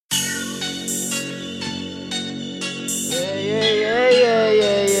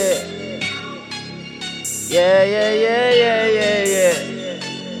Yeah, yeah, yeah, yeah, yeah, yeah.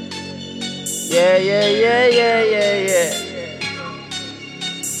 Yeah, yeah, yeah, yeah, yeah, yeah.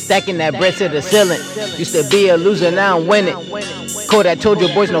 Stacking that bread to the ceiling. Used to be a loser, now I'm winning. Code, I told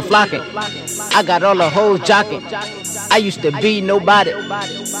you boys no flocking. I got all the hoes jocking. I used to be nobody,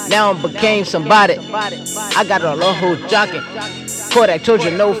 now I became somebody. I got all the hoes jocking. Code, I told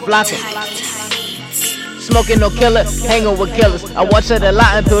you no flocking. Smoking no killer, hanging with killers. I watched it a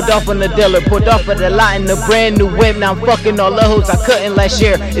lot and peeled off on the dealer. Pulled off of the lot in a brand new whip. Now I'm fucking all the hoes I couldn't last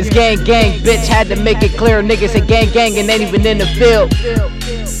year. It's gang gang, bitch, had to make it clear. Niggas say gang gang and ain't even in the field.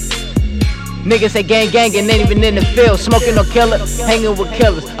 Niggas say gang gang and ain't even in the field. Smoking no killer, hanging with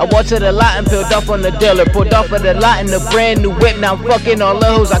killers. I watched it a lot and peeled off on the dealer. Pulled off of the lot in a brand new whip. Now I'm fucking all the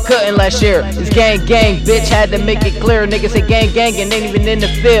hoes I couldn't last year. It's gang gang, bitch, had to make it clear. Niggas say gang gang and ain't even in the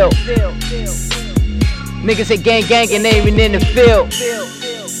field. Niggas say gang gang and ain't even in the field.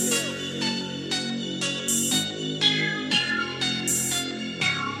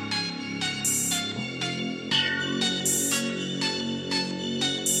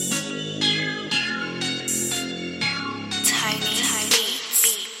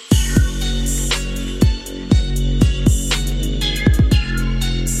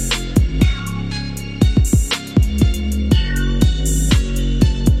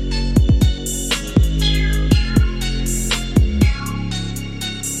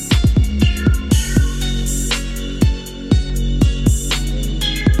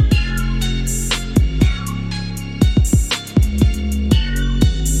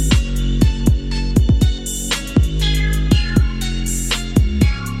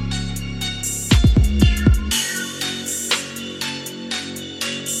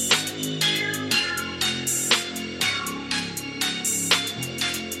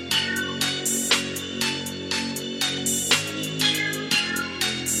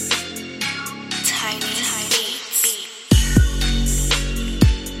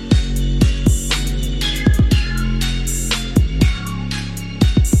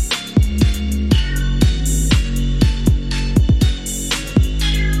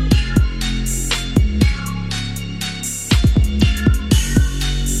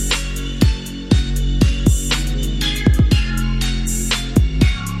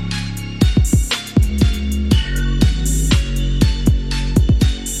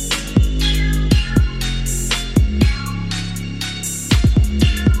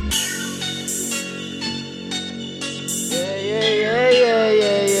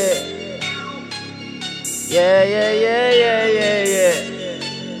 Yeah, yeah, yeah, yeah, yeah, yeah.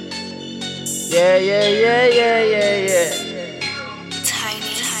 Yeah, yeah, yeah, yeah, yeah, yeah.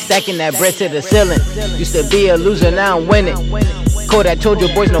 Stacking that bread to the ceiling. Used to be a loser, now I'm winning. Code, I told you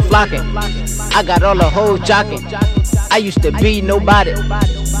boys no flocking. I got all the hoes jocking. I used to be nobody,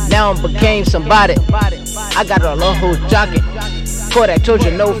 now I became somebody. I got all the hoes jocking. Code, I told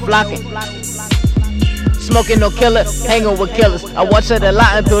you no flocking. Smoking no killer, hanging with killers. I watched it a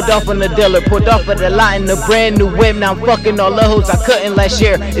lot and peeled off on the dealer. Pulled off of the lot in a brand new whip. Now I'm fucking all the hoes I couldn't last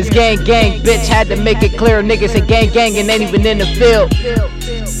year. It's gang gang, bitch, had to make it clear. Niggas say gang gang and ain't even in the field.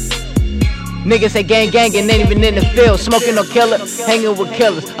 Niggas say gang gang and ain't even in the field. Smoking no killer, hanging with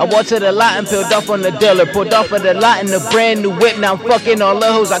killers. I watched it a lot and peeled off on the dealer. Pulled off of the lot in a brand new whip. Now I'm fucking all the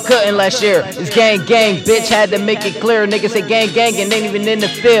hoes I couldn't last year. It's gang gang, bitch, had to make it clear. Niggas say gang gang and ain't even in the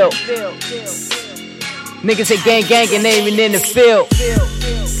field. Niggas say gang gang and ain't even in the field.